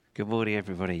Good morning,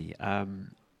 everybody.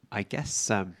 I guess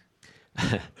when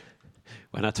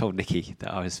I told Nikki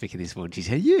that I was speaking this morning, she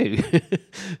said, "You,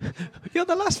 you're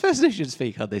the last person who should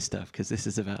speak on this stuff because this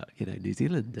is about New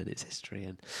Zealand and its history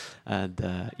and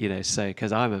so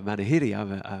because I'm a Manuhiri,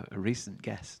 I'm a recent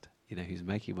guest." Who's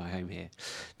making my home here,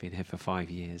 been here for 5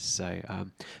 years. So,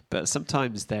 but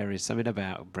sometimes there is something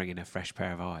about bringing a fresh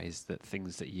pair of eyes that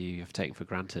things that you have taken for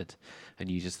granted, and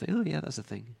you just think, oh yeah, that's a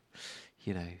thing.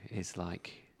 It's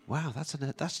like, wow,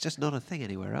 that's just not a thing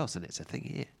anywhere else, and it's a thing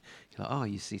here. You're like, oh,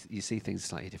 you see things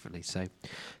slightly differently. So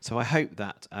I hope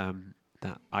that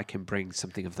that I can bring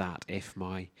something of that if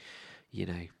my,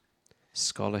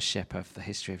 scholarship of the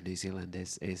history of New Zealand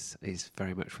is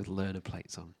very much with learner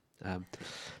plates on.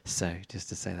 So just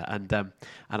to say that, and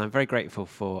I'm very grateful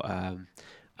for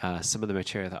some of the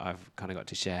material that I've kind of got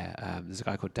to share. There's a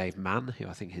guy called Dave Mann, who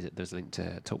I think there's a link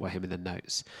to talk about him in the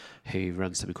notes, who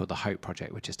runs something called the Hope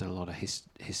Project, which has done a lot of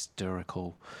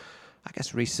historical, I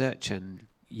guess, research and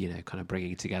kind of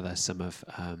bringing together some of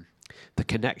the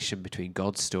connection between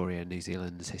God's story and New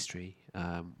Zealand's history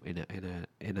in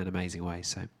an amazing way.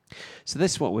 So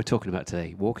this is what we're talking about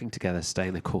today: walking together,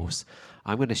 staying the course.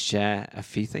 I'm going to share a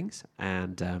few things,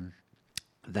 and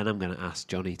then I'm going to ask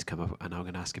Johnny to come up, and I'm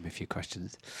going to ask him a few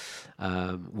questions.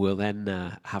 We'll then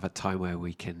have a time where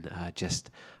we can just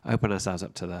open ourselves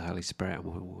up to the Holy Spirit, and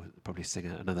we'll probably sing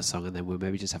another song, and then we'll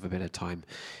maybe just have a bit of time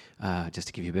just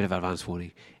to give you a bit of advance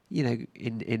warning,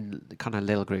 in kind of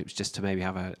little groups, just to maybe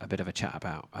have a bit of a chat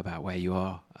about where you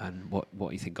are and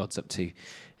what you think God's up to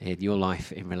in your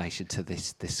life in relation to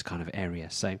this kind of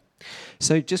area. So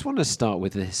just want to start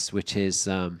with this, which is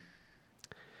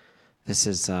this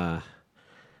is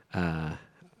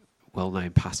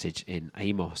well-known passage in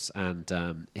Amos, and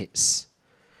it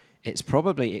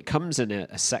comes in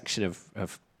a section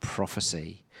of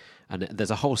prophecy, and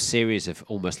there's a whole series of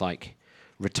almost like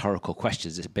rhetorical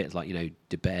questions. It's a bit like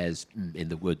do bears in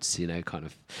the woods, kind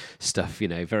of stuff.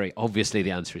 Very obviously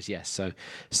the answer is yes.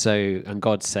 So and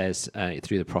God says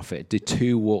through the prophet, "Do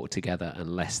two walk together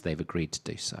unless they've agreed to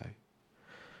do so?"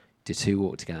 Do two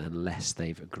walk together unless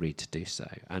they've agreed to do so?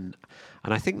 And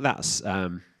I think that's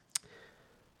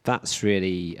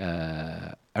really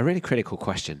a really critical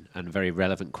question and very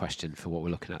relevant question for what we're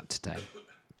looking at today.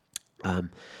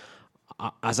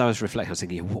 As I was reflecting, I was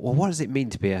thinking, well, what does it mean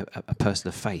to be a person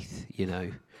of faith?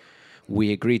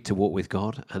 We agreed to walk with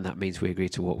God, and that means we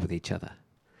agreed to walk with each other.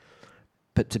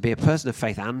 But to be a person of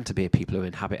faith and to be a people who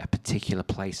inhabit a particular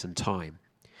place and time.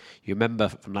 You remember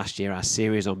from last year, our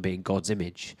series on being God's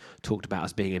image talked about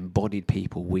us being embodied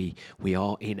people. We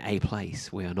are in a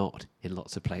place. We are not in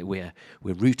lots of places. We're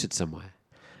rooted somewhere,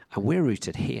 and we're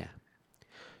rooted here.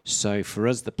 So for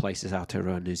us, the place is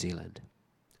Aoteaora, New Zealand.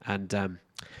 And I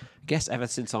guess ever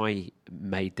since I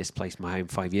made this place my home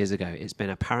 5 years ago, it's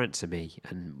been apparent to me,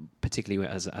 and particularly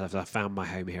as I found my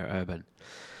home here at Urban,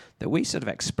 that we sort of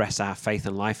express our faith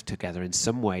and life together in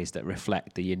some ways that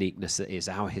reflect the uniqueness that is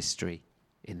our history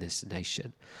in this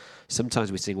nation.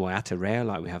 Sometimes we sing Waitangi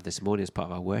like we have this morning as part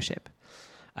of our worship.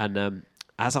 And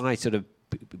as I sort of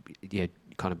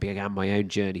kind of began my own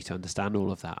journey to understand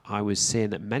all of that, I was seeing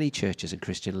that many churches and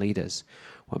Christian leaders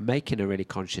were making a really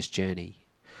conscious journey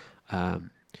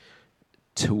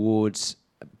towards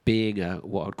being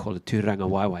what I would call a tūranga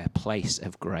waiwai, a place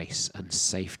of grace and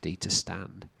safety to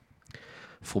stand.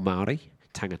 For Māori,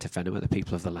 tangata whenua, the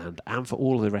people of the land, and for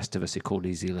all of the rest of us who call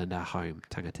New Zealand our home,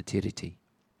 tangata Tiriti.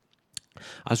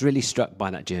 I was really struck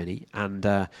by that journey, and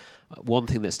one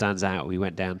thing that stands out, we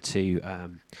went down to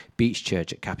Beach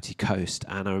Church at Kapiti Coast,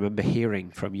 and I remember hearing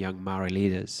from young Maori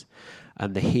leaders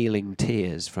and the healing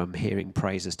tears from hearing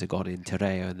praises to God in te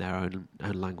reo in their own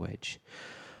language,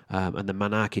 and the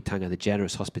manaakitanga, the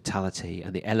generous hospitality,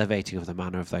 and the elevating of the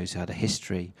manner of those who had a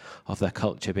history of their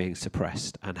culture being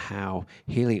suppressed, and how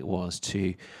healing it was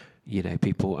to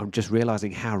people. I'm just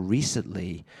realizing how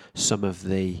recently some of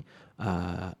the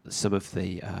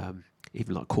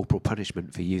even like corporal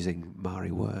punishment for using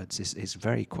Maori words is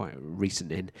very quite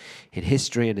recent in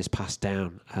history and is passed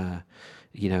down, and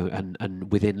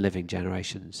within living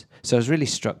generations. So I was really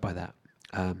struck by that.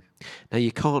 Now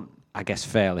you can't, I guess,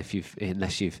 fail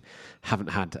unless you haven't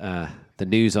had the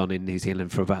news on in New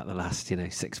Zealand for about the last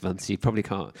 6 months. You probably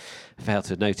can't fail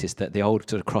to notice that the old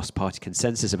sort of cross-party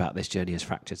consensus about this journey has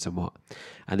fractured somewhat,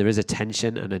 and there is a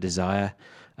tension and a desire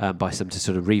by some to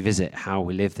sort of revisit how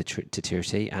we live the Te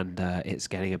Tiriti, and it's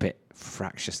getting a bit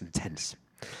fractious and tense,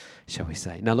 shall we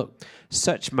say. Now look,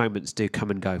 such moments do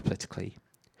come and go politically,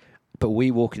 but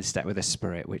we walk in step with the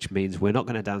Spirit, which means we're not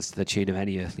going to dance to the tune of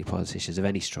any earthly politicians of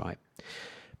any stripe,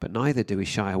 but neither do we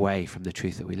shy away from the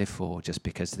truth that we live for just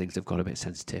because things have got a bit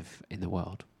sensitive in the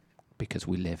world. because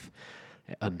we live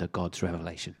under God's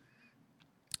revelation.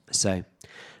 So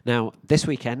now this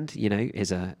weekend,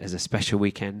 is a special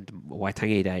weekend.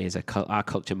 Waitangi Day is our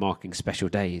culture marking special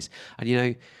days.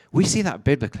 And, we see that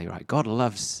biblically, right? God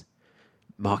loves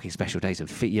marking special days. And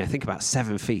think about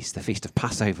 7 feasts, the Feast of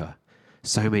Passover,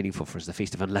 so meaningful for us, the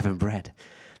Feast of Unleavened Bread,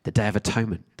 the Day of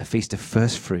Atonement, the Feast of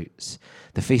First Fruits,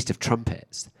 the Feast of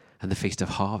Trumpets, and the Feast of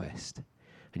Harvest.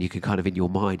 And you can kind of, in your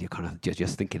mind, you're kind of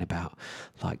just thinking about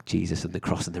like Jesus and the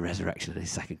cross and the resurrection and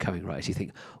his second coming, right? As you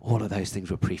think all of those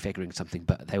things were prefiguring something,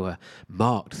 but they were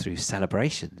marked through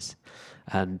celebrations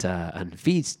and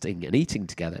feasting and eating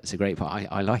together. It's a great part.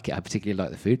 I like it. I particularly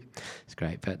like the food. It's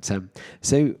great. But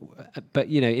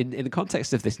in the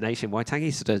context of this nation,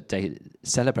 Waitangi sort of day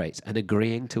celebrates an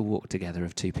agreeing to walk together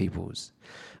of two peoples,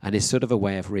 and is sort of a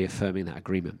way of reaffirming that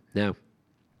agreement. Now,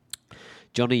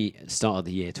 Johnny started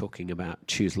the year talking about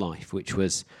Choose Life, which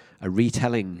was a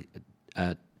retelling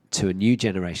to a new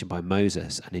generation by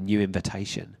Moses and a new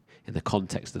invitation in the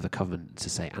context of the covenant to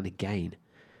say, and again,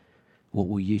 what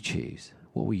will you choose?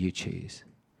 What will you choose?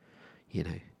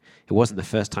 It wasn't the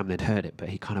first time they'd heard it, but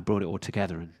he kind of brought it all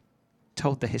together and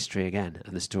told the history again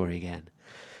and the story again,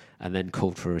 and then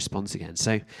called for a response again.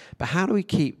 So, but how do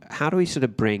we sort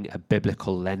of bring a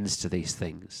biblical lens to these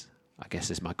things? I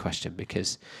guess is my question,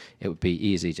 because it would be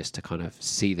easy just to kind of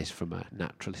see this from a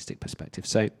naturalistic perspective.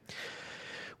 So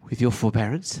with your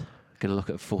forbearance, I'm going to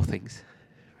look at 4 things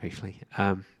briefly.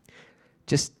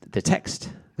 Just the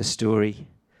text, the story,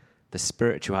 the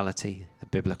spirituality, the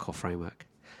biblical framework,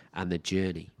 and the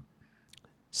journey.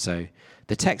 So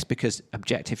the text, because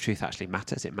objective truth actually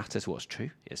matters. It matters what's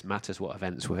true. It matters what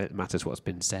events were. It matters what's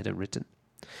been said and written.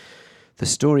 The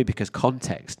story, because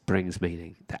context brings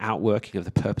meaning, the outworking of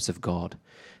the purpose of God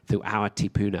through our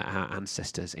tipuna, our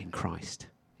ancestors in Christ,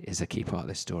 is a key part of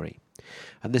this story.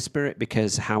 And the spirit,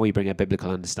 because how we bring a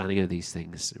biblical understanding of these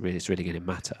things is really going to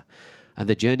matter. And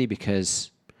the journey,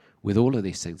 because with all of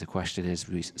these things, the question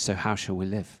is, so how shall we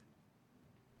live?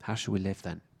 How shall we live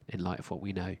then, in light of what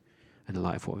we know and in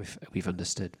light of what we've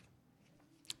understood?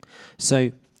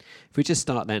 So, if we just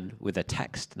start then with a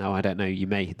text. Now, I don't know,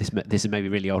 this is maybe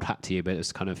really old hat to you, but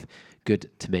it's kind of good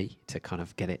to me to kind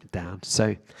of get it down.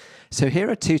 So here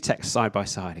are 2 texts side by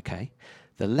side, okay?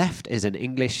 The left is an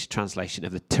English translation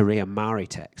of the Te Māori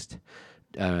text,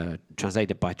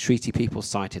 translated by treaty people,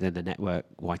 cited in the network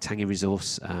Waitangi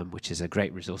resource, which is a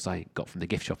great resource I got from the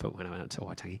gift shop when I went out to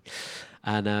Waitangi.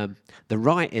 And the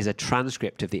right is a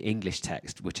transcript of the English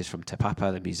text, which is from Te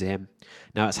Papa, the museum.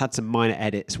 Now, it's had some minor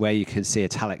edits where you can see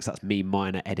italics. That's me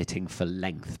minor editing for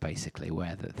length, basically,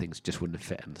 where the things just wouldn't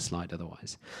fit on the slide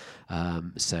otherwise.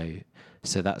 So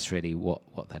that's really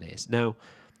what that is. Now,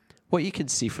 what you can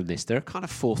see from this, there are kind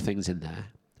of 4 things in there,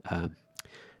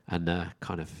 and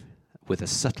kind of with a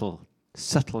subtle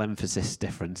emphasis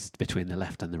difference between the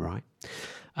left and the right.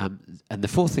 And the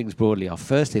 4 things broadly are,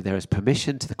 firstly, there is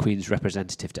permission to the Queen's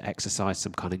representative to exercise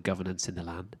some kind of governance in the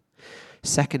land.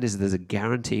 Second is there's a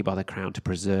guarantee by the Crown to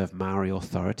preserve Maori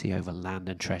authority over land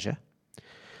and treasure.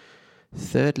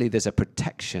 Thirdly, there's a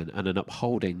protection and an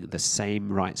upholding the same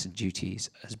rights and duties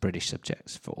as British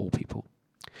subjects for all people.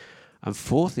 And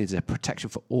fourthly, there's a protection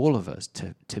for all of us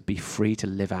to be free to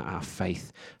live out our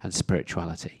faith and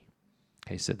spirituality.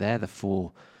 Okay, so they're the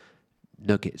 4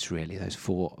 nuggets, really, those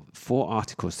four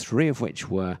articles, 3 of which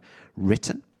were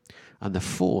written, and the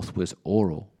 4th was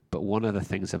oral. But one of the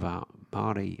things about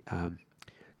Māori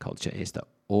culture is that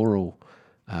oral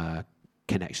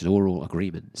connections, oral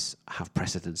agreements have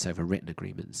precedence over written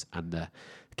agreements, and the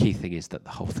key thing is that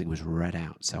the whole thing was read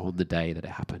out. So on the day that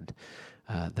it happened,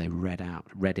 they read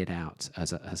it out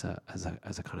as a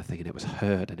kind of thing, and it was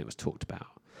heard and it was talked about.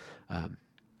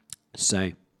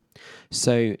 So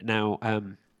now,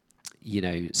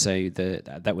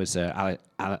 that was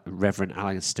Reverend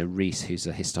Alistair Rees, who's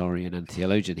a historian and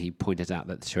theologian. He pointed out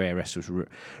that the Te Arest was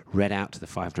read out to the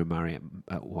 500 Māori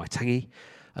at Waitangi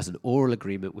as an oral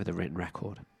agreement with a written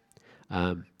record.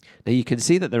 Now you can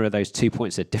see that there are those 2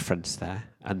 points of difference there,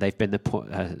 and they've been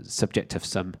the subject of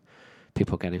some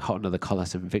people getting hot under the collar,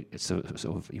 some sort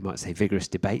of, you might say, vigorous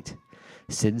debate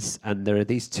since. And there are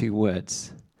these 2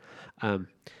 words.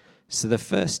 So the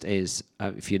first is,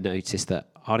 if you notice that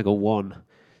Article 1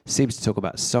 seems to talk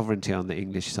about sovereignty on the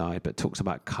English side, but talks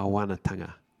about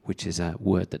kawanatanga, which is a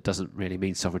word that doesn't really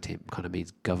mean sovereignty. It kind of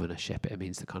means governorship. It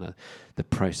means the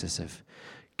process of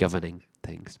governing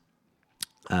things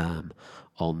on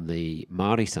the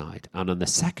Māori side. And on the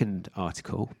second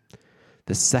article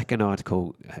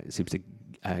seems to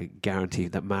guarantee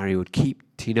that Maori would keep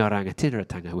Tino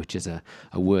Rangatiratanga, which is a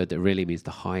word that really means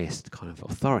the highest kind of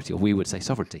authority, or we would say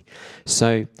sovereignty.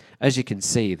 So as you can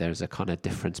see, there's a kind of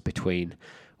difference between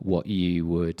what you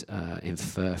would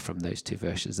infer from those two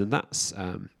versions, and that's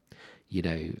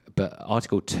but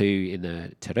Article 2 in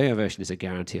the Te Reo version is a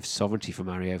guarantee of sovereignty for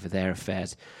Maori over their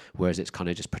affairs, whereas it's kind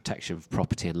of just protection of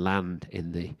property and land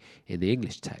in the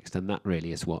English text, and that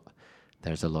really is what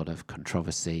there's a lot of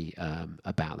controversy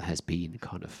about. There has been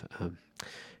kind of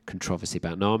controversy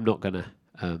about. Now, I'm not going to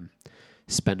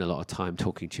spend a lot of time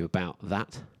talking to you about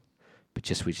that, but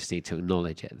we just need to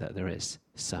acknowledge it, that there is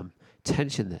some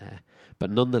tension there. But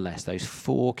nonetheless, those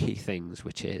four key things,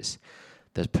 which is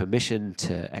there's permission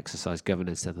to exercise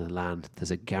governance of the land,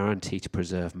 there's a guarantee to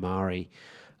preserve Maori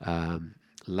land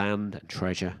and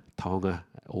treasure, taonga,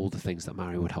 all the things that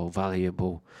Maori would hold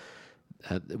valuable,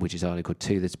 which is Article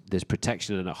 2. There's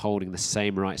protection and upholding the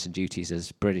same rights and duties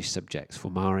as British subjects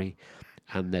for Maori,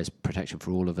 and there's protection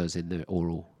for all of us in the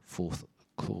oral fourth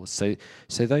clause. So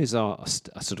those are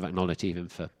sort of acknowledged even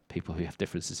for people who have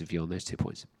differences of view on those 2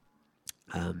 points,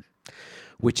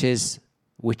 which is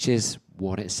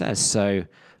what it says. So,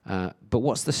 but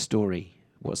what's the story?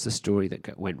 What's the story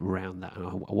that went around that?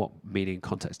 And what meaning and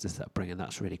context does that bring? And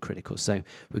that's really critical. So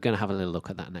we're going to have a little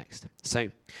look at that next. So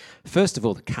first of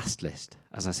all, the cast list.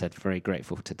 As I said, very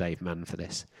grateful to Dave Mann for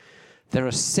this. There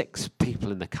are 6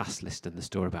 people in the cast list in the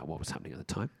story about what was happening at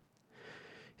the time.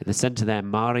 In the centre there,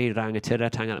 Māori,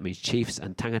 Rangatira, Tangata, that means chiefs,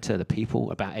 and Tangata, the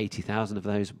people, about 80,000 of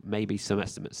those. Maybe some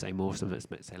estimates say more, some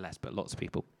estimates say less, but lots of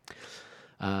people.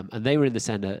 And they were in the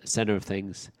centre of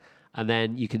things. And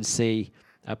then you can see,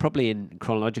 probably in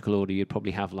chronological order, you'd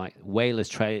probably have like whalers,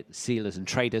 sealers, and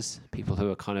traders, people who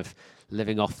are kind of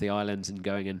living off the islands and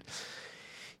going and,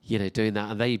 doing that.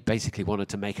 And they basically wanted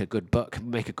to make a good buck,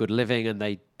 make a good living, and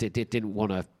they didn't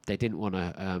want to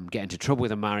get into trouble with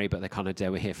the Maori, but they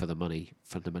were here for the money.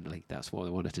 Fundamentally, that's what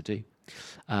they wanted to do.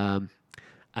 And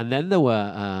then there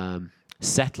were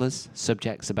settlers,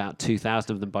 subjects, about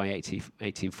 2,000 of them by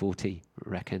 1840,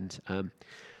 reckoned. And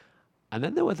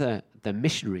then there were the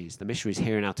missionaries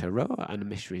here in Aoteaora and a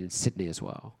missionary in Sydney as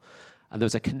well. And there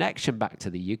was a connection back to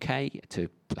the UK, to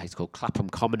a place called Clapham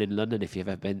Common in London, if you've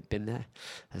ever been there.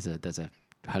 There's a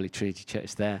Holy Trinity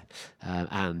Church there.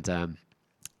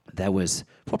 There was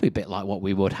probably a bit like what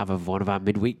we would have of one of our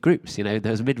midweek groups. There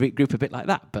was a midweek group a bit like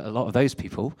that, but a lot of those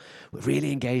people were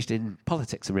really engaged in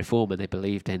politics and reform, and they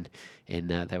believed in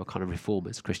they were kind of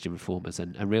reformers, Christian reformers,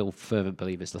 and real fervent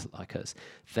believers like us.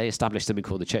 They established something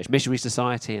called the Church Missionary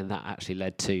Society, and that actually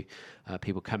led to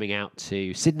people coming out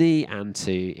to Sydney and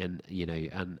to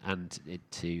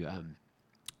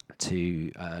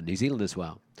New Zealand as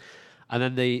well. And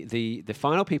then the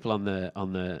final people on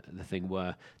the thing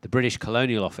were the British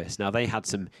Colonial Office. Now, they had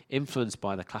some influence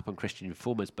by the Clapham Christian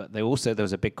Reformers, but there was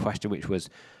a big question, which was,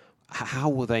 how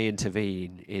will they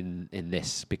intervene in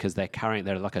this? Because they're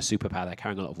like a superpower, they're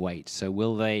carrying a lot of weight. So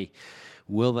will they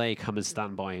come and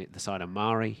stand by the side of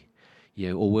Maori,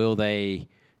 or will they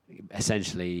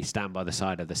essentially stand by the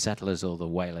side of the settlers or the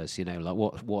whalers?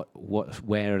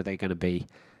 Where are they going to be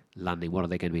landing? What are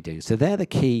they going to be doing? So they're the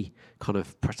key kind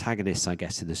of protagonists, I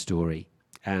guess, in the story.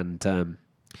 And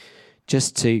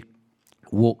just to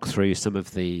walk through some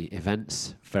of the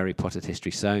events, very potted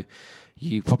history. So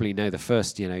you probably know the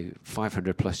first,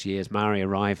 500 plus years, Maori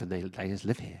arrive and they just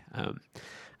live here.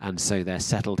 And so they're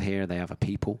settled here. They have a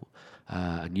people,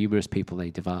 numerous people.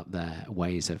 They develop their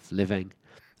ways of living.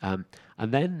 And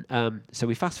then, so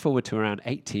we fast forward to around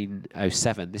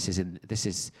 1807. This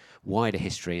is wider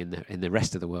history in the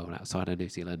rest of the world outside of New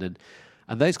Zealand,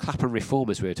 and those Clapham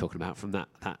reformers we were talking about from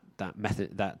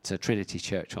that Trinity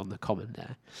Church on the Common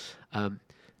there.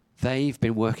 They've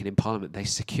been working in Parliament. They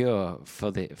secure for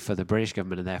the British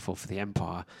government and therefore for the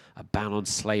Empire a ban on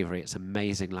slavery. It's an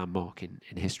amazing landmark in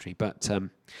history. But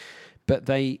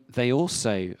they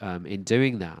also in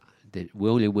doing that,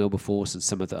 William Wilberforce and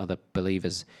some of the other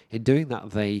believers, in doing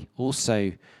that, they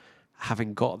also,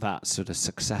 having got that sort of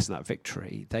success and that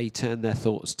victory, they turn their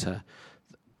thoughts to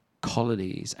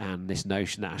colonies and this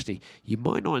notion that actually you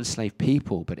might not enslave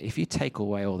people, but if you take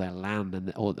away all their land and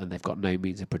they've got no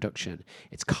means of production,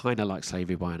 it's kind of like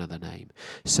slavery by another name.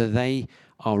 So they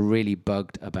are really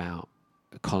bugged about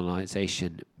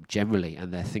colonization generally,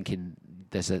 and they're thinking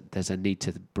there's a need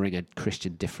to bring a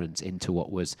Christian difference into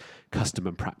what was custom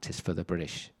and practice for the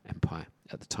British Empire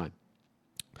at the time.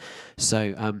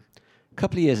 So a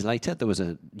couple of years later, there was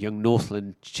a young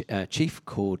Northland chief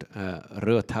called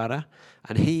Ruatara,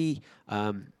 and he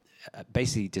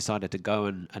basically decided to go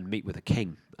and meet with the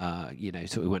king.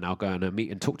 So we went, I'll go and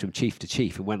meet and talk to him chief to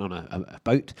chief, and went on a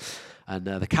boat. And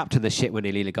the captain of the ship, when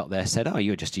he nearly got there, said, "Oh,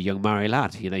 you're just a young Maori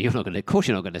lad. Of course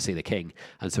you're not going to see the king."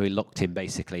 And so he locked him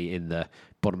basically in the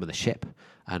bottom of the ship.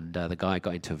 And the guy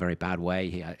got into a very bad way.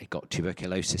 He got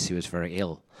tuberculosis. He was very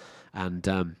ill. And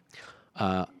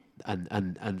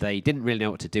they didn't really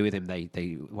know what to do with him.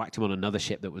 They whacked him on another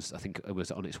ship that was, I think it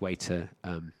was on its way to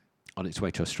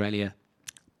Australia.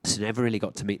 So never really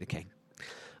got to meet the king.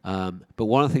 But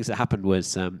one of the things that happened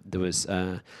was there was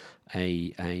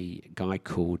a guy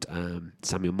called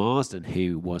Samuel Marsden,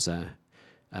 who was a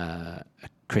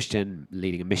Christian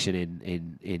leading a mission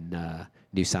in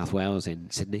New South Wales in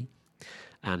Sydney,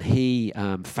 and he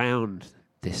found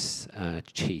this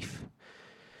chief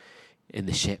in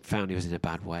the ship, found he was in a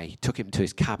bad way, took him to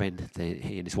his cabin.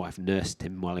 He and his wife nursed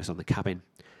him while he was on the cabin,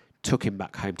 took him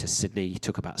back home to Sydney. He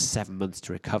took about 7 months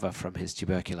to recover from his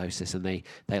tuberculosis, and they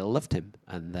loved him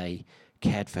and they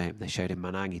cared for him. They showed him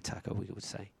manangitaka, we would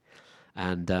say.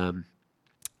 And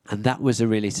that was a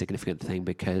really significant thing,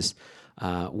 because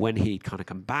when he'd kind of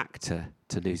come back to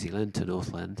New Zealand, to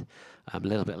Northland, a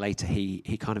little bit later,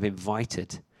 he kind of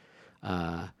invited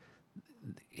Marsden,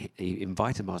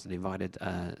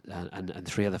 and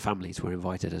 3 other families were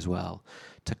invited as well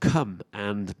to come,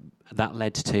 and that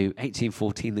led to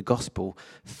 1814, the gospel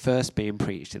first being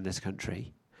preached in this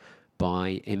country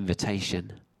by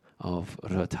invitation of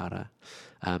Ruatara,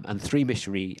 and 3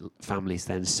 missionary families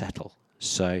then settle.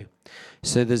 So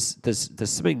there's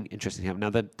something interesting here.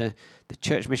 Now the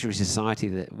Church Missionary Society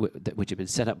which had been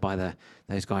set up by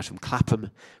those guys from Clapham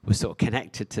was sort of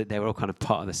connected to. They were all kind of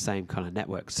part of the same kind of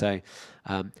network. So,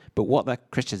 but what the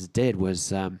Christians did was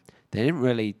they didn't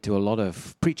really do a lot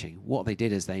of preaching. What they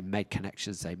did is they made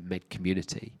connections, they made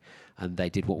community, and they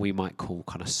did what we might call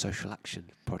kind of social action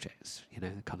projects.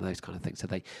 Kind of those kind of things. So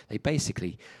they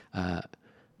basically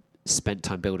spent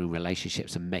time building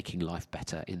relationships and making life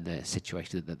better in the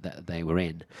situation that they were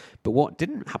in. But what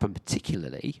didn't happen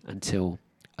particularly until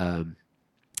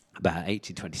about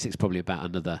 1826, probably about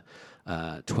another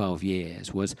 12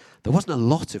 years, was there wasn't a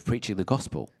lot of preaching the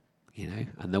gospel,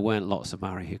 and there weren't lots of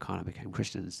Maori who kind of became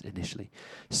Christians initially.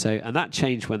 And that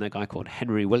changed when a guy called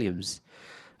Henry Williams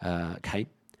came,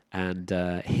 and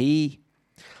he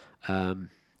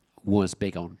was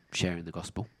big on sharing the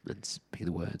gospel and speaking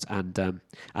the words, and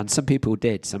some people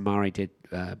did. Some Maori did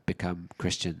become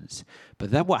Christians,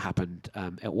 but then what happened?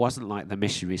 It wasn't like the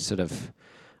missionaries sort of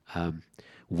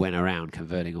went around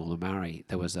converting all the Maori.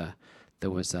 There was a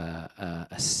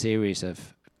series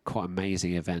of quite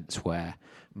amazing events where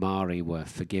Maori were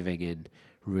forgiving in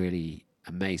really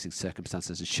amazing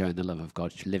circumstances and showing the love of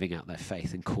God, living out their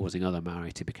faith and causing other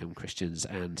Maori to become Christians.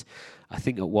 And I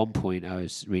think at one point I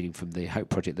was reading from the Hope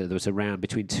Project that there was around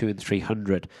between 200 and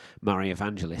 300 Maori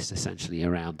evangelists essentially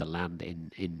around the land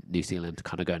in New Zealand,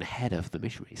 kind of going ahead of the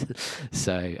missionaries.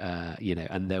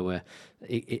 And there were,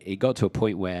 it got to a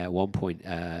point where at one point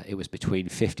it was between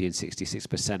 50 and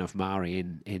 66% of Maori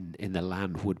in the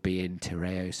land would be in Te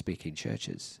Reo speaking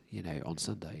churches, on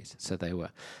Sundays. So there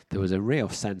was a real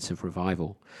sense of revival,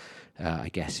 I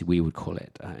guess we would call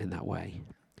it in that way.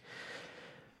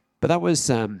 But that was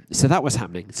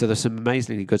happening. So there's some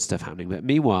amazingly good stuff happening. But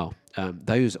meanwhile,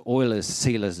 those oilers,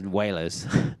 sealers, and whalers,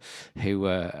 who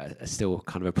were still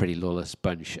kind of a pretty lawless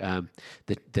bunch,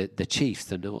 the chiefs,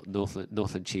 the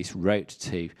Northland chiefs, wrote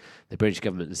to the British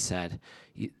government and said,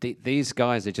 "These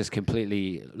guys are just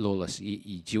completely lawless. Do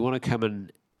you want to come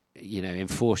and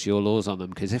enforce your laws on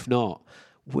them? Because if not,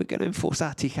 we're going to enforce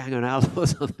our tikanga and our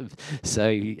laws on them."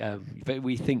 So, but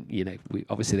we think,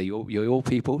 obviously you're all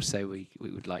people, so we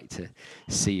would like to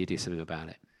see you do something about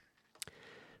it.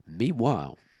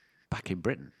 Meanwhile, back in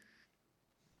Britain.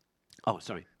 Oh,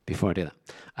 sorry. Before I do that,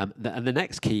 and the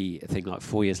next key thing, like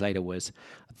 4 years later, was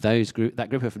that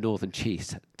group of Northern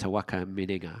chiefs, Te Waka and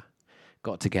Mininga,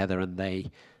 got together and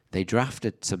they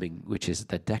drafted something which is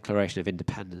the Declaration of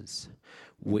Independence,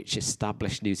 which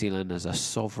established New Zealand as a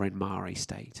sovereign Maori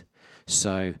state.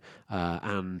 So,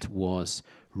 and was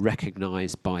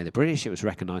recognised by the British. It was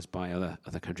recognised by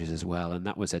other countries as well, and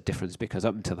that was a difference because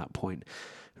up until that point,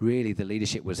 really the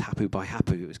leadership was hapu by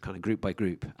hapu. It was kind of group by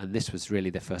group, and this was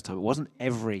really the first time. It wasn't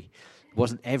every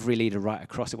leader right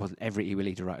across. It wasn't every iwi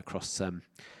leader right across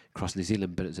New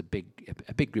Zealand, but it was a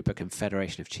big group, a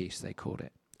confederation of chiefs they called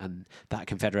it, and that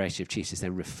confederation of chiefs is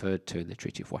then referred to in the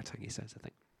Treaty of Waitangi, says, I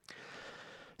think.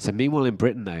 So meanwhile in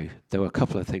Britain, though, there were a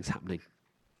couple of things happening.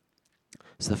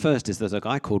 So the first is there's a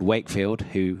guy called Wakefield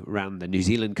who ran the New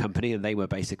Zealand Company, and they were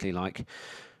basically like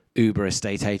Uber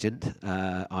estate agent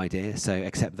idea. So,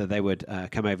 except that they would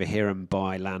come over here and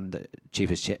buy land at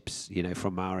cheap as chips,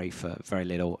 from Maori for very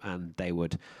little, and they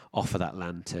would offer that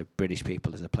land to British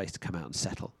people as a place to come out and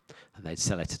settle, and they'd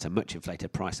sell it at a much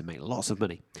inflated price and make lots of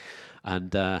money.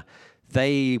 And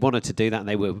they wanted to do that, and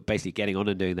they were basically getting on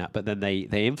and doing that. But then they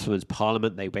influenced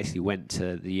Parliament. They basically went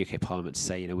to the UK Parliament to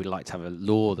say, we'd like to have a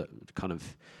law that kind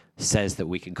of says that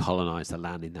we can colonise the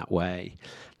land in that way.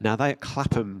 Now, that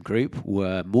Clapham group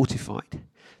were mortified.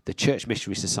 The Church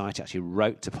Missionary Society actually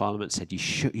wrote to Parliament, said,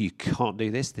 you can't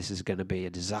do this. This is going to be a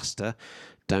disaster.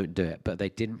 Don't do it. But they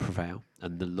didn't prevail,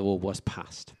 and the law was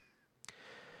passed.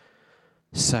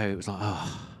 So it was like,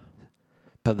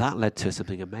 But that led to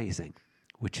something amazing,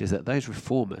 which is that those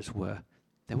reformers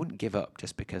they wouldn't give up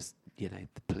just because, the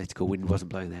political wind wasn't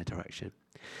blowing their direction.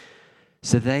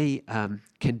 So they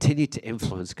continued to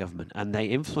influence government, and they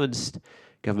influenced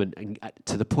government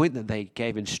to the point that they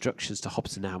gave instructions to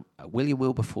Hobson. Now, William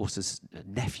Wilberforce's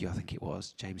nephew, I think it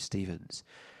was, James Stephens,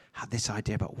 had this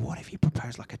idea about what if you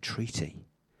propose like a treaty?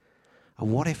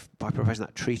 And what if by proposing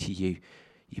that treaty you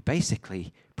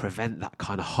basically prevent that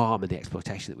kind of harm and the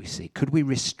exploitation that we see? Could we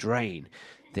restrain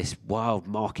this wild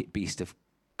market beast of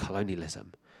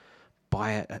colonialism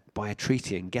by a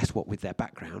treaty? And guess what, with their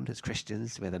background as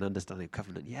Christians, with an understanding of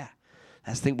covenant,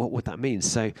 let's think, what would that mean?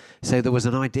 So there was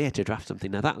an idea to draft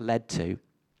something. Now, that led to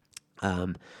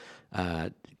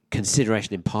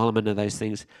consideration in Parliament of those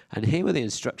things. And here were the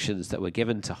instructions that were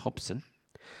given to Hobson,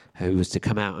 who was to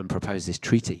come out and propose this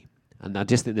treaty. And I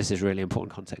just think this is really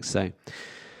important context.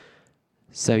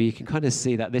 So you can kind of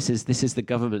see that this is the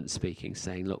government speaking,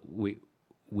 saying, look,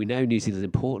 we know New Zealand's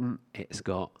important. It's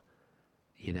got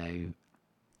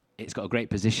a great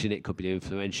position. It could be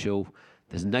influential.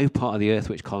 There's no part of the earth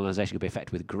which colonisation could be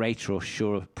effected with greater or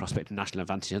surer prospect of national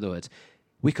advantage. In other words,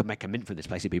 we could make a mint from this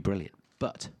place. It'd be brilliant.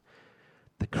 But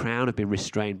the Crown have been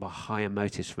restrained by higher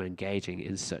motives from engaging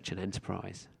in such an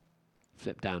enterprise.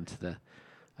 Flip down to the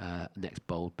next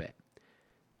bold bit.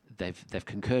 They've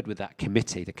concurred with that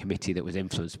committee, the committee that was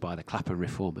influenced by the Clapham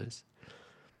reformers,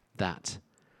 that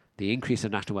the increase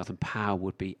of national wealth and power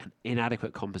would be an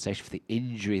inadequate compensation for the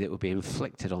injury that would be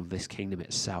inflicted on this kingdom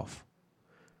itself.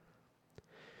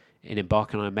 In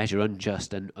embarking on a measure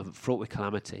unjust and fraught with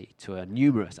calamity to a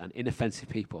numerous and inoffensive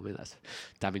people, I mean, that's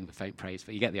damning the faint praise,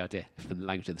 but you get the idea from the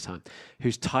language of the time,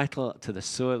 whose title to the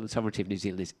soil and sovereignty of New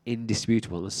Zealand is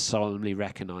indisputable and solemnly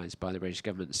recognised by the British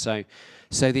government. So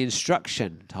the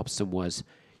instruction to Hobson was,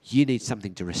 you need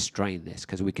something to restrain this,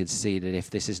 because we can see that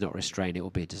if this is not restrained, it will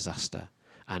be a disaster.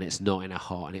 And it's not in our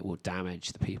heart, and it will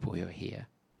damage the people who are here.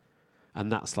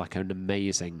 And that's like an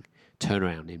amazing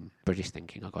turnaround in British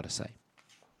thinking, I've got to say.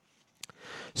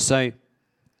 So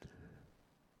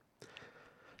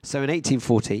in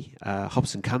 1840,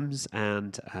 Hobson comes,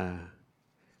 and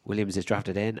Williams is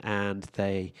drafted in, and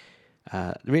they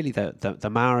really the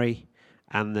Maori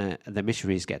and the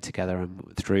missionaries get together,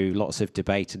 and through lots of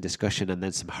debate and discussion and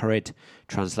then some hurried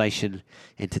translation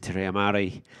into Te Reo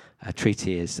Māori, a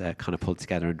treaty is kind of pulled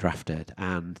together and drafted,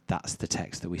 and that's the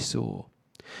text that we saw.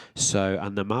 So,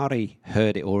 and the Māori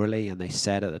heard it orally, and they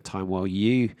said at the time, well,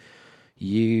 you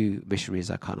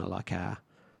missionaries are kind of like our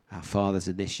fathers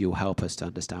in this. You'll help us to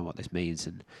understand what this means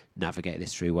and navigate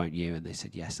this through, won't you? And they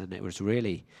said yes. And it was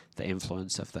really the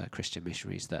influence of the Christian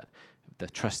missionaries, that the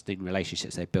trusting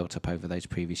relationships they built up over those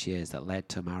previous years, that led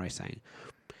to Maori saying,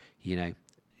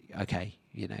 okay,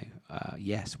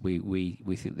 yes,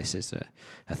 we think this is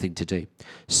a thing to do.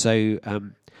 So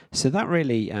that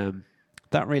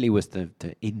really was the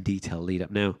in detail lead up.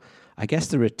 Now, I guess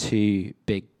there are two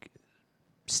big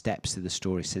steps in the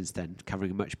story since then,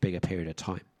 covering a much bigger period of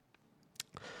time.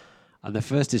 And the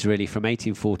first is really from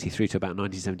 1840 through to about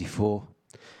 1974.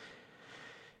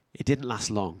 It didn't last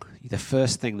long. The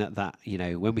first thing that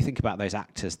when we think about those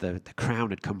actors, the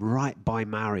Crown had come right by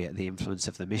Maori at the influence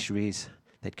of the missionaries.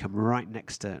 They'd come right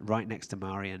next to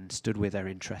Maori and stood with their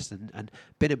interest and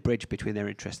been a bridge between their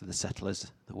interest and the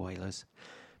settlers, the whalers.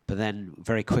 But then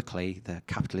very quickly, the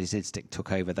capitalist instinct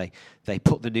took over. They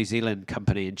put the New Zealand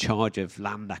company in charge of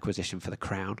land acquisition for the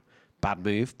Crown. Bad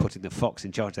move, putting the fox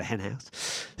in charge of the hen house.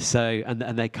 So, and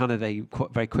they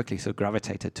very quickly sort of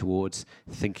gravitated towards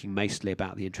thinking mostly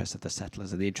about the interests of the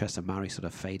settlers, and the interests of Maori sort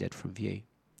of faded from view.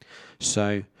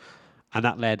 So, and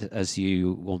that led, as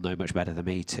you all know much better than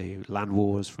me, to land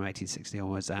wars from 1860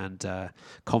 onwards, and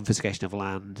confiscation of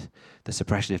land, the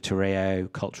suppression of te reo,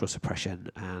 cultural suppression,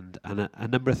 and a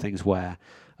number of things where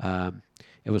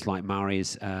it was like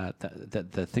Maori's,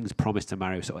 the things promised to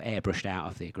Maori were sort of airbrushed out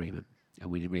of the agreement. And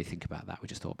we didn't really think about that. We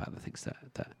just thought about the things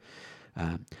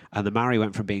and the Maori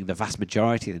went from being the vast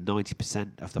majority, the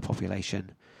 90% of the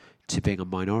population, to being a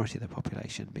minority of the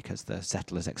population because the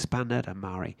settlers expanded and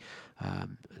Maori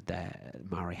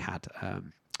had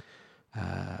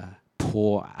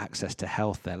poor access to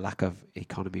health. Their lack of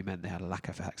economy meant they had a lack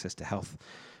of access to health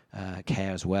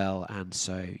care as well, and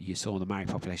so you saw the Maori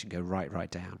population go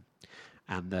right down,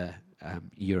 and the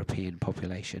European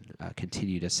population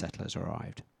continued as settlers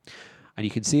arrived. And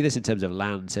you can see this in terms of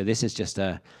land. So this is just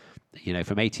from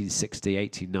 1860,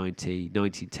 1890,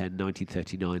 1910,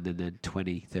 1939, and then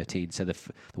 2013. So the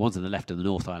ones on the left are the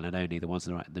North Island only, the ones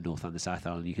on the right are the North and the South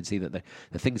Island. You can see that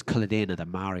the things coloured in are the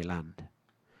Maori land.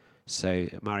 So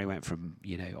Maori went from,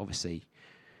 obviously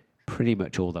pretty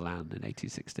much all the land in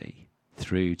 1860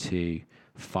 through to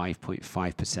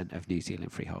 5.5% of New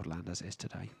Zealand freehold land as it is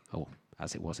today, or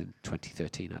as it was in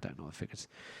 2013. I don't know the figures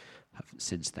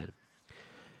since then.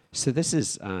 So this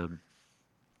is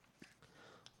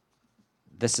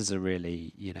a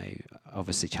really,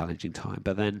 obviously challenging time.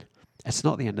 But then it's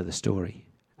not the end of the story.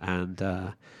 And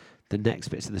the next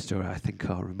bits of the story, I think,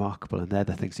 are remarkable. And they're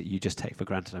the things that you just take for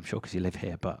granted, I'm sure, because you live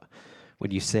here. But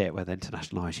when you see it with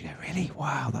international eyes, you go, really?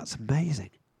 Wow, that's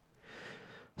amazing.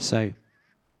 So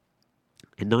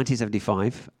in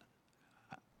 1975,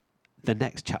 the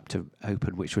next chapter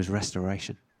opened, which was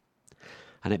restoration.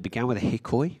 And it began with a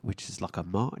hikoi, which is like a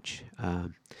march.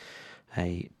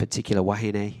 A particular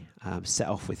wahine set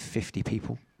off with 50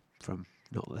 people from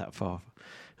not that far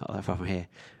from here.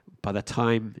 By the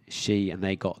time she and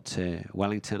they got to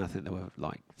Wellington, I think there were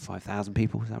like 5,000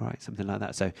 people, is that right? Something like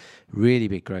that. So really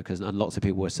big growth, and lots of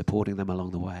people were supporting them along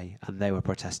the way, and they were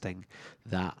protesting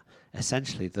that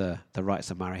essentially the rights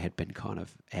of Maori had been kind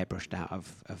of airbrushed out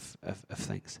of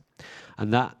things.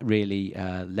 And that really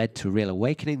led to a real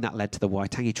awakening. That led to the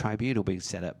Waitangi Tribunal being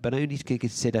set up, but only to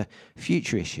consider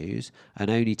future issues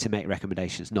and only to make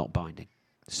recommendations, not binding.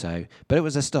 So, but it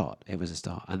was a start.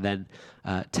 And then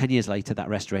 10 years later, that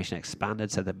restoration expanded.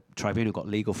 So the tribunal got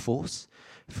legal force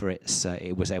for its,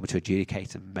 it was able to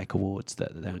adjudicate and make awards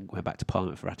that then went back to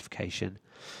Parliament for ratification.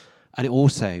 And it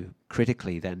also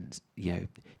critically then,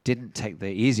 didn't take the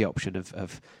easy option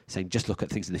of saying just look at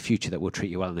things in the future that will treat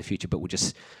you well in the future, but we'll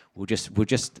just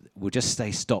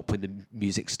stay stop when the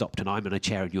music stopped and I'm in a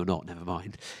chair and you're not. Never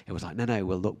mind. It was like no,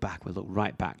 we'll look back. We'll look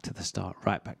right back to the start,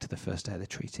 right back to the first day of the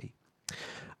treaty.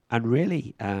 And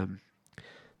really,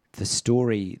 the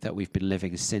story that we've been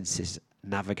living since is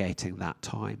navigating that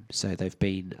time. So they've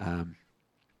been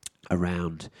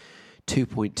around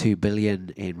 2.2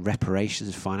 billion in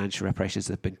reparations, financial reparations.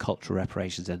 There have been cultural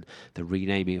reparations and the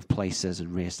renaming of places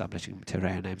and re-establishing te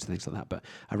reo names and things like that. But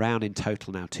around in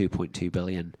total now $2.2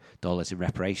 billion in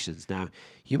reparations. Now,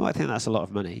 you might think that's a lot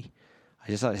of money.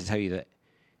 I just like to tell you that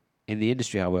in the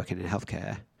industry I work in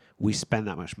healthcare, we spend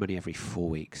that much money every 4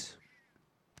 weeks.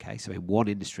 Okay, so in one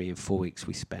industry, in 4 weeks,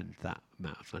 we spend that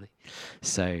amount of money.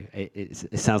 So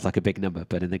it sounds like a big number,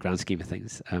 but in the grand scheme of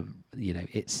things,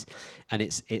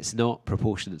 it's not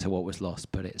proportionate to what was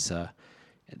lost, but it's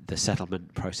the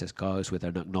settlement process goes with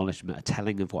an acknowledgement, a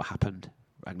telling of what happened,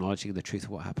 acknowledging the truth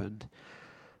of what happened,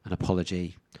 an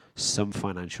apology, some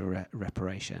financial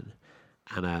reparation,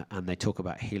 and they talk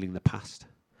about healing the past,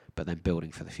 but then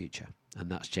building for the future, and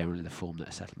that's generally the form that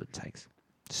a settlement takes.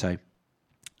 So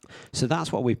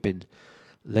that's what we've been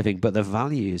living, but the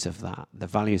values of that, the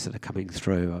values that are coming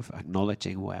through of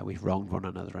acknowledging where we've wronged one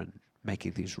another and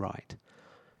making things right.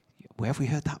 Where have we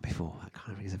heard that before? That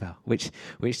kind of rings a bell. Which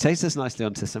takes us nicely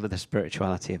onto some of the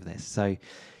spirituality of this. So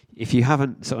if you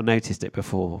haven't sort of noticed it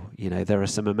before, there are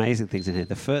some amazing things in here.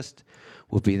 The first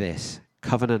will be this,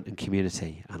 covenant and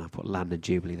community, and I put land and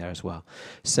jubilee there as well.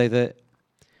 So the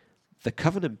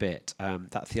covenant bit,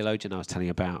 that theologian I was telling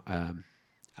you about,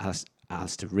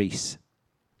 Alistair Rees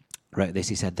wrote this.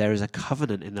 He said, there is a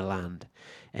covenant in the land,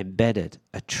 embedded,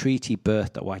 a treaty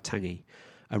birthed at Waitangi,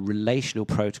 a relational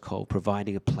protocol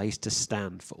providing a place to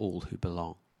stand for all who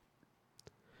belong.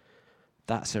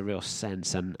 That's a real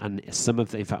sense. And some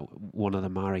of in fact, one of the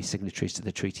Maori signatories to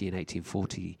the treaty in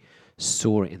 1840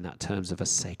 saw it in that terms of a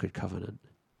sacred covenant.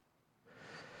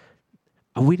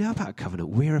 And we know about a covenant.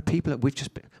 We're a people that what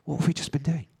have we just been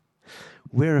doing?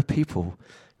 We're a people.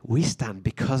 We stand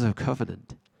because of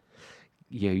covenant.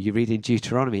 You read in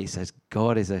Deuteronomy, it says,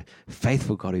 God is a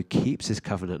faithful God who keeps his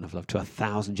covenant of love to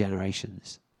 1,000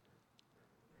 generations.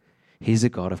 He's a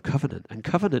God of covenant. And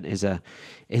covenant is a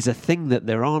thing that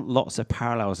there aren't lots of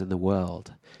parallels in the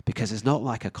world, because it's not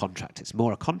like a contract. It's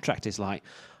more a contract is like,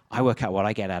 I work out what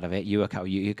I get out of it, you work out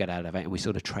what you get out of it, and we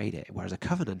sort of trade it. Whereas a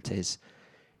covenant is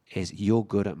you're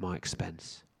good at my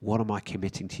expense. What am I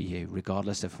committing to you,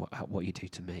 regardless of what you do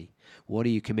to me? What are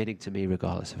you committing to me,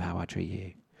 regardless of how I treat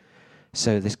you?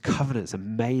 So this covenant's an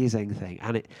amazing thing,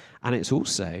 and it's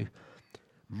also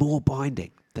more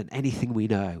binding than anything we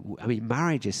know. I mean,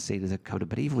 marriage is seen as a covenant,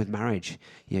 but even with marriage,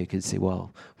 you can see,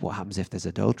 well, what happens if there's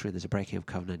adultery, there's a breaking of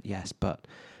covenant? Yes, but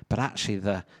actually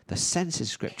the sense in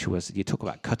Scripture was, you talk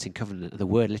about cutting covenant, and the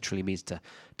word literally means to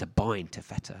bind, to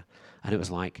fetter. And it was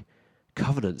like,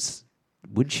 covenants,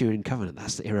 once you're in covenant,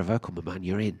 that's the irrevocable, man,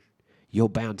 you're in. You're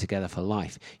bound together for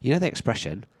life. You know the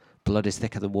expression, blood is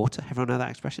thicker than water? Everyone know that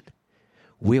expression?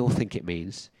 We all think it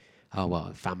means, oh,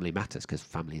 well, family matters because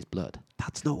family is blood.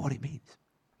 That's not what it means.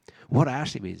 What it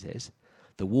actually means is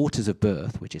the waters of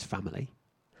birth, which is family,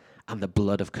 and the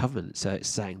blood of covenant. So it's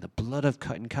saying the blood of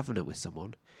cutting covenant with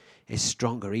someone is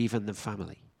stronger even than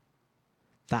family.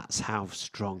 That's how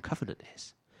strong covenant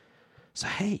is. So,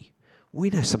 hey, we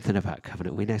know something about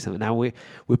covenant. We know something. Now,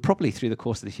 we'll probably, through the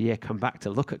course of this year, come back to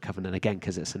look at covenant again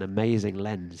because it's an amazing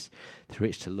lens through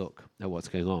which to look at what's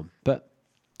going on. But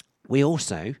we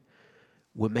also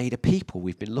were made a people.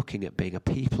 We've been looking at being a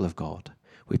people of God.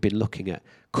 We've been looking at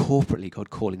corporately God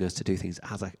calling us to do things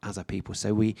as a people.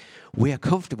 So we are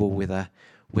comfortable with a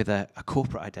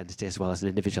corporate identity as well as an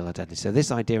individual identity. So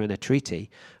this idea in a treaty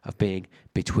of being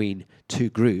between two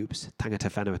groups,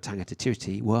 tangata whenua, tangata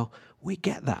tiriti, well, we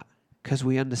get that because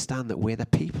we understand that we're the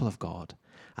people of God.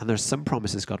 And there are some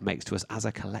promises God makes to us as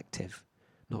a collective,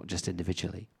 not just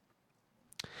individually.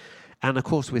 And of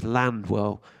course with land,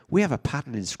 well, we have a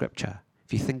pattern in Scripture.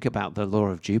 If you think about the law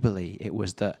of Jubilee, it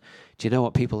was that, do you know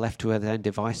what people left to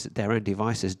their own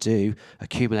devices do?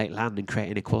 Accumulate land and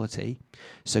create inequality.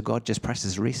 So God just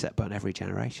presses a reset button every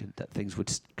generation, that things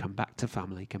would come back to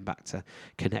family, come back to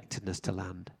connectedness to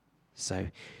land. So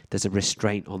there's a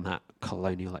restraint on that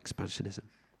colonial expansionism.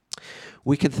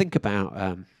 We can think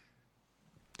about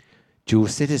dual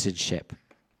citizenship.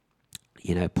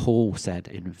 You know, Paul said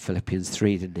in Philippians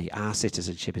 3, didn't he? Our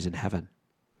citizenship is in heaven.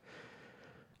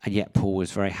 And yet Paul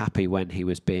was very happy when he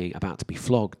was about to be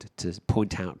flogged to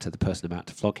point out to the person about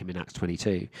to flog him in Acts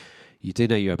 22, you do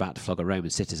know you're about to flog a Roman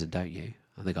citizen, don't you?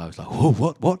 And the guy was like, oh,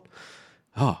 what?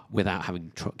 Oh, without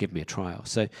having given me a trial.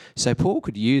 So Paul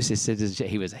could use his citizenship.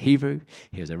 He was a Hebrew,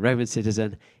 he was a Roman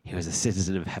citizen, he was a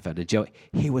citizen of heaven. And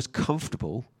he was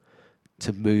comfortable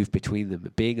to move between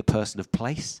them, being a person of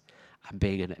place and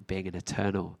being an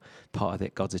eternal part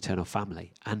of God's eternal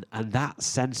family. And that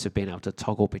sense of being able to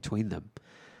toggle between them,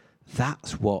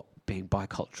 that's what being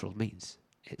bicultural means.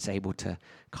 It's able to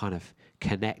kind of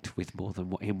connect with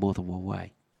in more than one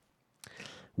way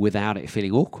without it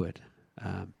feeling awkward.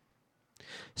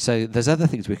 So there's other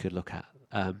things we could look at.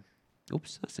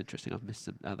 Oops, that's interesting. I've missed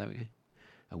some. Oh, there we go.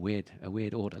 A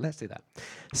weird order. Let's do that.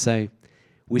 So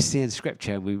we see in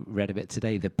Scripture, and we read a bit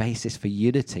today, the basis for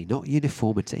unity, not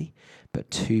uniformity, but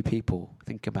two people.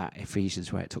 Think about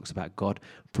Ephesians, where it talks about God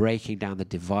breaking down the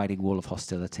dividing wall of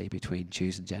hostility between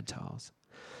Jews and Gentiles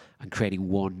and creating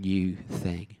one new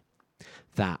thing,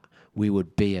 that we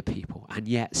would be a people and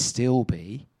yet still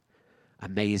be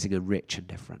amazing and rich and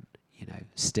different. You know,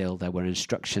 still there were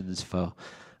instructions for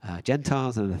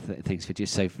Gentiles and other things for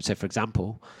Jews. So for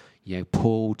example, you know,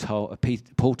 Paul told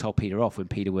Peter off when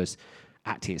Peter was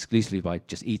acting exclusively by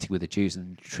just eating with the Jews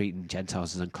and treating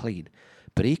Gentiles as unclean.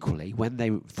 But equally, when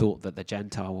they thought that the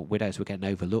Gentile widows were getting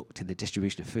overlooked in the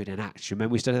distribution of food in Acts,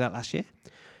 remember we studied that last year?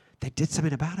 They did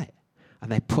something about it.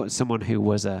 And they put someone who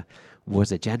was a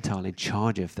Gentile in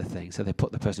charge of the thing. So they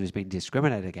put the person who's being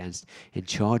discriminated against in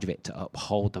charge of it to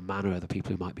uphold the manner of the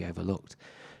people who might be overlooked.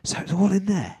 So it's all in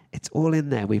there. It's all in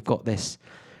there. We've got this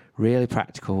really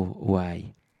practical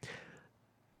way.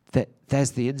 That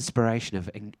there's the inspiration of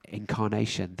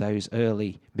incarnation. Those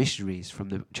early missionaries from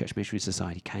the Church Missionary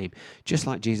Society came, just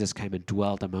like Jesus came and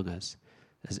dwelled among us.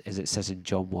 As it says in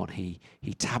John 1, he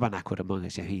tabernacled among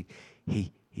us. You know,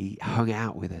 he hung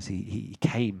out with us. He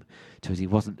came to us. It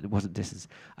wasn't distance.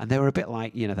 And they were a bit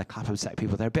like, you know, the Clapham set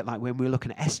people. They're a bit like when we were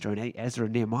looking at Ezra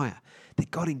and Nehemiah. They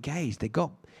got engaged.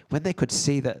 When they could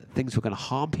see that things were going to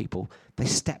harm people, they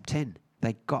stepped in.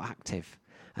 They got active.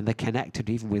 And they connected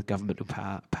even with government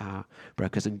and power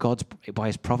brokers. And God, by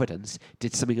his providence,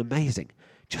 did something amazing,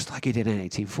 just like he did in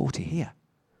 1840 here.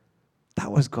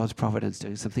 That was God's providence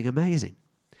doing something amazing.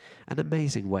 An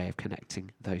amazing way of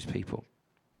connecting those people.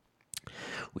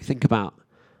 We think about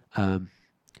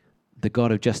the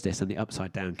God of justice and the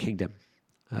upside-down kingdom.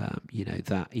 You know,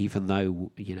 that even though,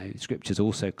 you know, Scripture's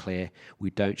also clear,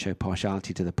 we don't show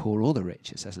partiality to the poor or the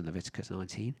rich, it says in Leviticus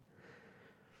 19.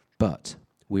 But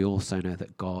we also know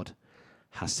that God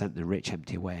has sent the rich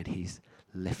empty away and he's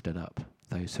lifted up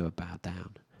those who are bowed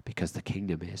down, because the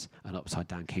kingdom is an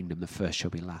upside-down kingdom. The first shall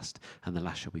be last and the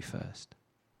last shall be first.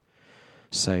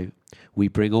 So we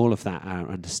bring all of that, our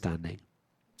understanding.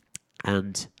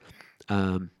 And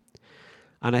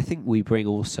I think we bring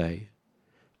also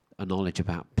a knowledge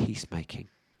about peacemaking.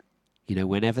 You know,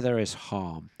 whenever there is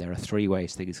harm, there are three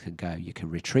ways things can go. You can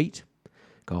retreat,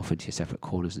 go off into your separate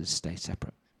corners and stay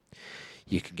separate.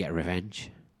 You can get revenge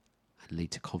and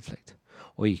lead to conflict,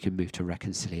 or you can move to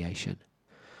reconciliation.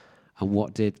 And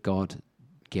what did God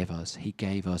give us? He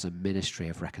gave us a ministry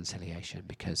of reconciliation,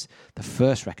 because the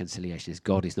first reconciliation is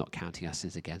God is not counting our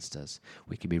sins against us.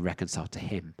 We can be reconciled to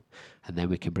him, and then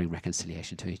we can bring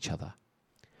reconciliation to each other.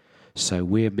 So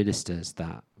we're ministers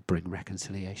that bring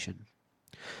reconciliation.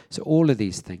 So all of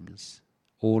these things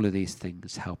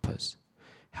help us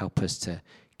to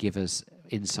give us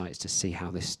insights to see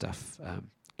how this stuff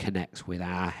connects with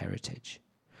our heritage.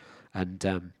 And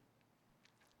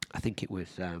I think it was,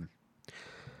 I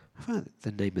found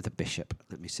the name of the bishop.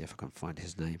 Let me see if I can find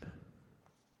his name.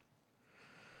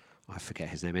 I forget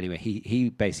his name. Anyway, he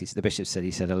basically, the bishop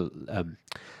said,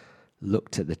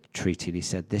 looked at the treaty and he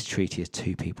said, this treaty is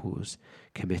two peoples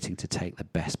committing to take the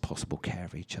best possible care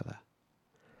of each other.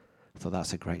 I thought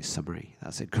that's a great summary.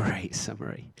 That's a great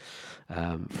summary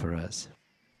for us.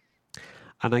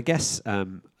 And I guess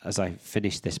as I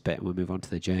finish this bit and we'll move on to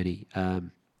the journey,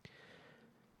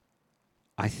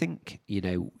 I think,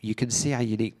 you can see our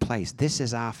unique place. This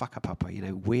is our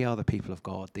whakapapa. We are the people of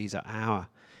God. These are our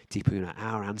tipuna,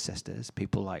 our ancestors,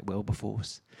 people like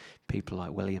Wilberforce, people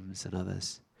like Williams and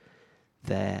others.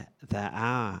 They're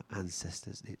our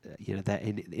ancestors.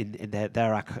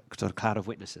 They're our sort of cloud of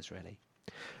witnesses, really.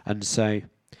 And so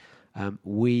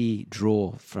we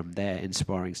draw from their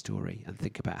inspiring story and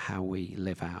think about how we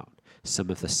live out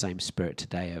some of the same spirit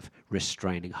today of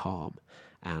restraining harm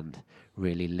and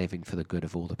really living for the good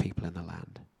of all the people in the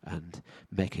land and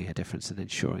making a difference and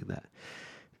ensuring that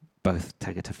both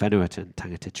Tangata Whenua and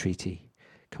Tangata Treaty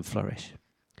can flourish.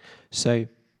 So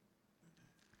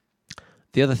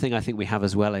the other thing I think we have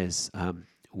as well is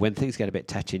when things get a bit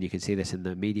touchy, and you can see this in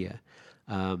the media,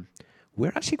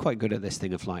 we're actually quite good at this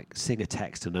thing of like seeing a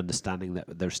text and understanding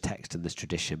that there's text in this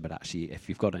tradition, but actually if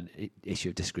you've got an issue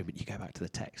of disagreement, you go back to the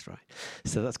text, right?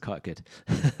 So that's quite good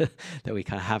that we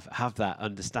kind of have that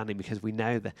understanding, because we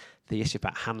know that the issue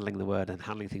about handling the word and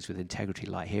handling things with integrity,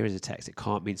 like here is a text, it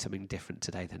can't mean something different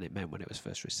today than it meant when it was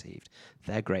first received.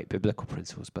 They're great biblical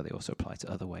principles, but they also apply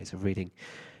to other ways of reading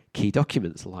key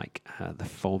documents like the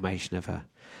formation of a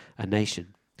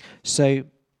nation. So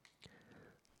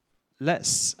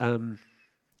let's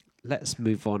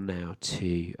move on now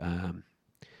to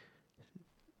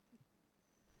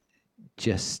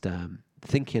just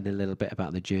thinking a little bit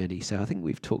about the journey. So I think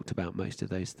we've talked about most of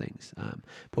those things.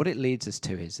 But what it leads us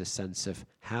to is a sense of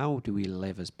how do we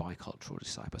live as bicultural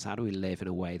disciples? How do we live in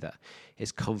a way that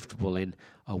is comfortable in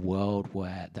a world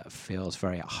that feels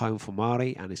very at home for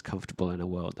Māori, and is comfortable in a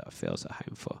world that feels at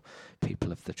home for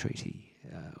people of the treaty,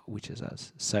 which is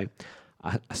us. So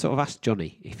I sort of asked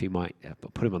Johnny if he might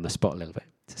put him on the spot a little bit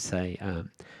to say,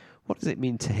 what does it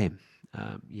mean to him?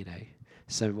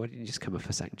 So why don't you just come up for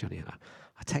a second, Johnny?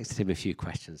 I texted him a few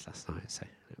questions last night, so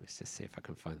let's just see if I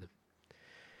can find them.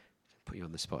 Put you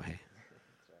on the spot here.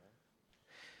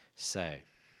 So,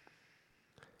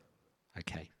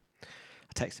 okay.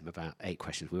 I texted him about 8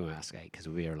 questions. We won't ask 8 because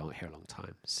we'll be here a long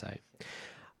time. So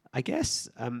I guess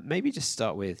maybe just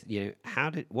start with,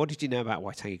 what did you know about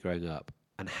Waitangi growing up?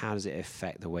 And how does it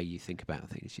affect the way you think about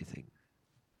things, you think?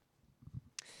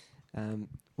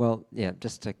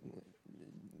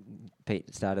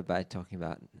 Pete started by talking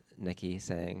about Nikki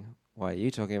saying, why are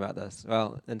you talking about this?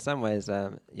 Well, in some ways,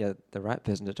 you're the right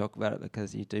person to talk about it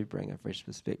because you do bring a fresh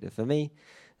perspective. For me,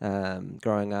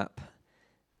 growing up,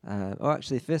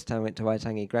 actually, the first time I went to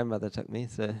Waitangi, grandmother took me,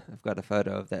 so I've got a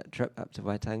photo of that trip up to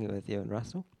Waitangi with you and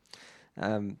Russell.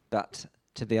 But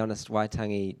to be honest,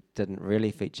 Waitangi didn't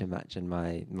really feature much in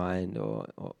my mind or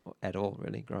at all,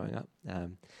 really, growing up.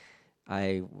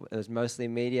 It was mostly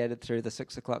mediated through the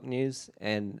 6 o'clock news,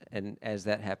 and as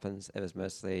that happens, it was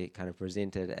mostly kind of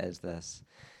presented as this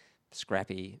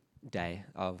scrappy day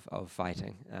of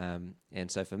fighting.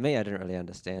 And so for me, I didn't really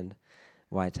understand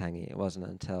Waitangi. It wasn't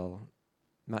until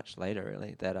much later,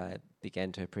 really, that I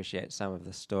began to appreciate some of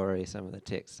the story, some of the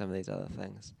text, some of these other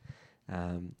things.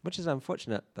 Which is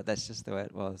unfortunate, but that's just the way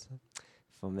it was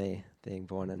for me, being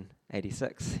born in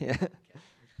 86. Yeah.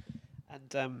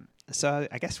 And so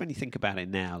I guess when you think about it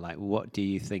now, like, what do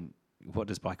you think? What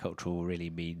does bicultural really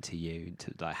mean to you?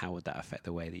 Like, how would that affect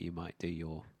the way that you might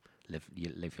live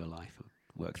your life and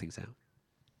work things out?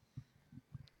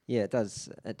 Yeah, it does.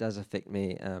 It does affect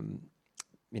me.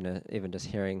 Even just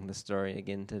hearing the story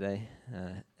again today,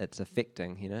 it's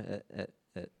affecting.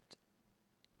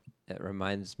 It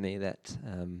reminds me that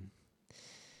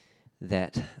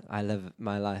that I live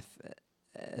my life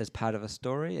is part of a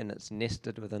story, and it's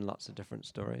nested within lots of different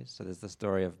stories. So there's the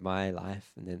story of my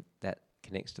life, and then that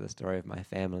connects to the story of my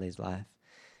family's life,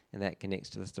 and that connects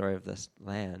to the story of this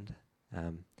land.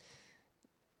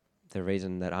 The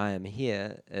reason that I am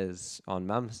here is on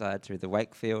mum's side through the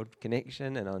Wakefield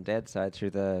connection, and on dad's side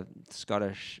through the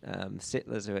Scottish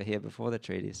settlers who were here before the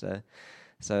treaty.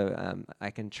 So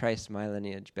I can trace my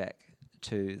lineage back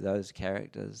to those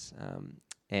characters,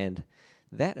 and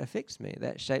that affects me.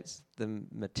 That shapes the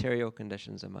material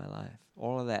conditions of my life.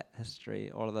 All of that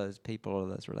history, all of those people, all of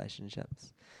those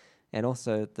relationships. And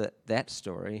also that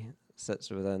story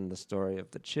sits within the story of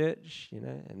the church,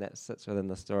 and that sits within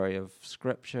the story of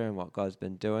Scripture and what God's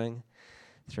been doing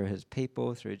through His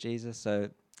people, through Jesus. So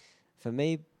for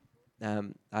me,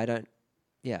 I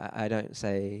don't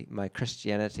say my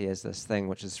Christianity is this thing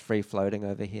which is free floating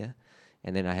over here,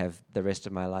 and then I have the rest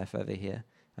of my life over here.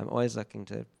 I'm always looking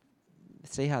to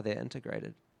see how they're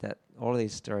integrated, that all of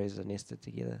these stories are nested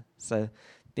together. So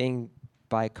being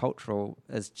bicultural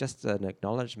is just an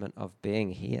acknowledgement of being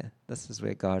here. This is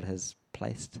where God has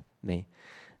placed me,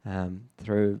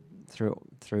 through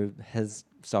His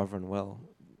sovereign will,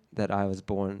 that I was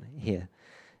born here.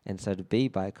 And so to be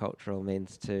bicultural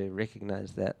means to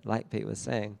recognize that, like Pete was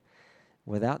saying,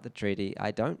 without the treaty,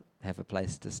 I don't have a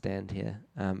place to stand here.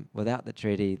 Without the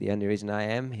treaty, the only reason I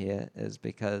am here is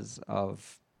because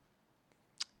of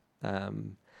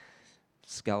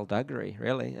skullduggery,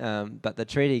 really. But the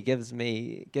treaty gives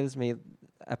me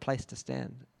a place to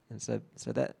stand, and so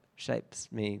that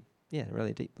shapes me,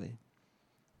 really deeply.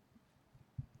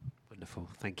 Wonderful,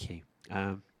 thank you.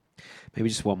 Maybe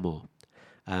just one more.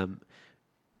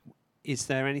 Is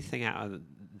there anything out of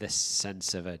this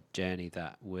sense of a journey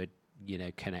that would,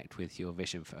 connect with your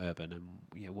vision for urban,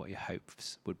 and what your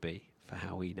hopes would be for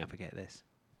how we navigate this?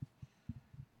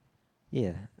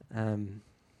 Yeah.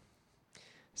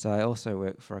 So I also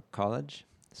work for a college,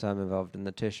 so I'm involved in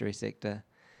the tertiary sector,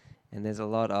 and there's a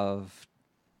lot of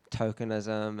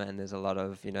tokenism, and there's a lot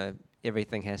of,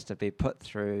 everything has to be put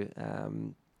through,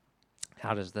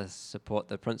 how does this support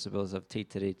the principles of Te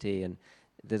Tiriti, and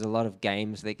there's a lot of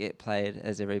games that get played,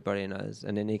 as everybody knows.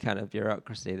 In any kind of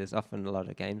bureaucracy, there's often a lot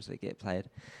of games that get played.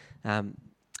 And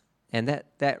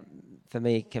that for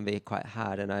me can be quite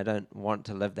hard, and I don't want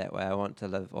to live that way. I want to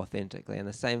live authentically, and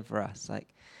the same for us.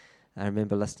 Like, I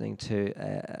remember listening to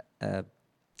a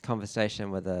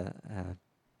conversation with an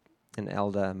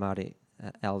elder, Māori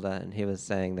elder, and he was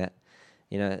saying that,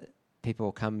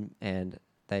 people come and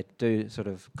they do sort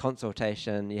of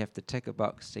consultation. You have to tick a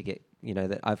box to get,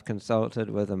 that I've consulted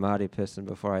with a Māori person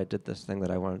before I did this thing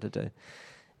that I wanted to do.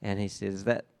 And he says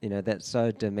that, that's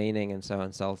so demeaning and so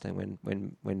insulting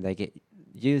when they get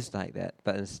used like that.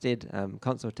 But instead,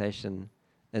 consultation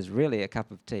is really a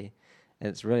cup of tea. And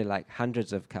it's really like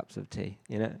hundreds of cups of tea,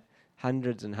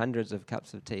 hundreds and hundreds of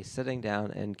cups of tea, sitting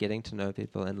down and getting to know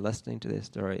people and listening to their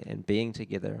story and being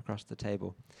together across the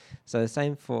table. So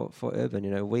same for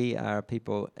urban, we are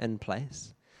people in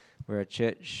place. We're a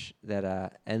church that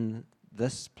are in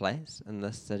this place, in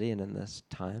this city and in this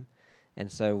time.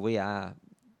 And so we are,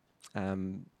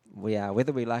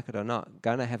 whether we like it or not,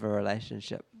 going to have a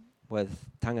relationship with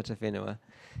tangata whenua.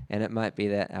 And it might be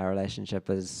that our relationship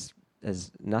is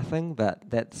nothing, but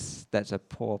that's a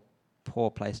poor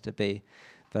place to be.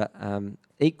 But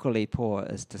equally poor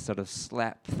is to sort of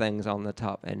slap things on the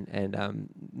top and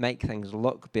make things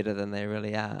look better than they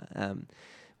really are.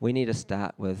 We need to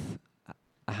start with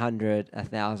 100,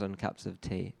 1,000 cups of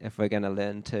tea if we're going to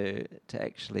learn to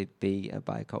actually be a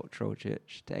bicultural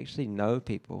church, to actually know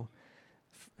people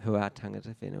who are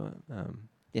tangata whenua.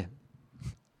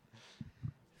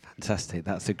 Fantastic.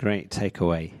 That's a great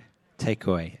takeaway.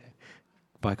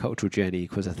 Bicultural journey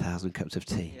equals 1,000 cups of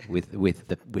tea with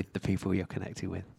the people you're connecting with.